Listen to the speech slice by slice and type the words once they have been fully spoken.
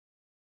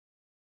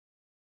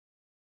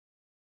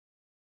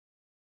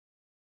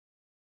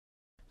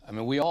I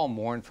mean, we all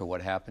mourn for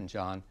what happened,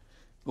 John,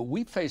 but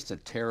we faced a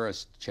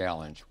terrorist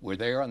challenge where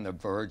they're on the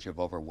verge of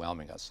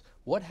overwhelming us.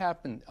 What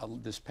happened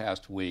this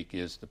past week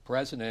is the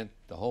president,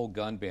 the whole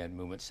gun ban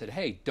movement said,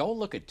 hey, don't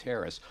look at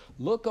terrorists.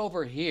 Look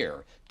over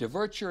here.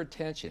 Divert your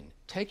attention.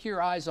 Take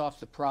your eyes off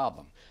the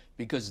problem,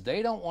 because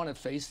they don't want to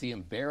face the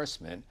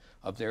embarrassment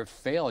of their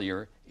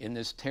failure in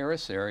this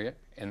terrorist area,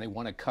 and they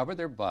want to cover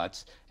their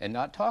butts and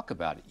not talk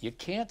about it. You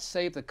can't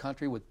save the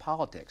country with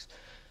politics.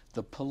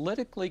 The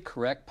politically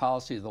correct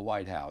policies of the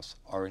White House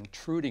are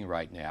intruding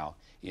right now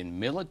in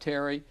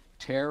military,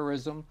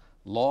 terrorism,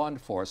 law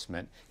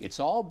enforcement. It's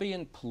all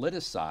being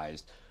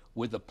politicized,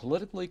 with the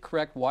politically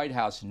correct White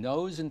House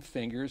nose and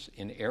fingers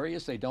in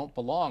areas they don't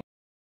belong.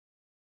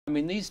 I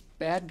mean, these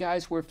bad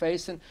guys we're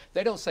facing,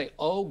 they don't say,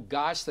 oh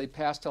gosh, they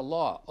passed a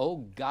law.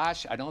 Oh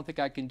gosh, I don't think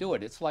I can do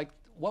it. It's like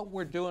what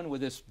we're doing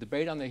with this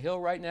debate on the Hill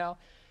right now.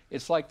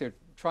 It's like they're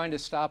trying to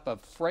stop a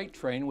freight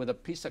train with a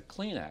piece of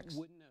Kleenex.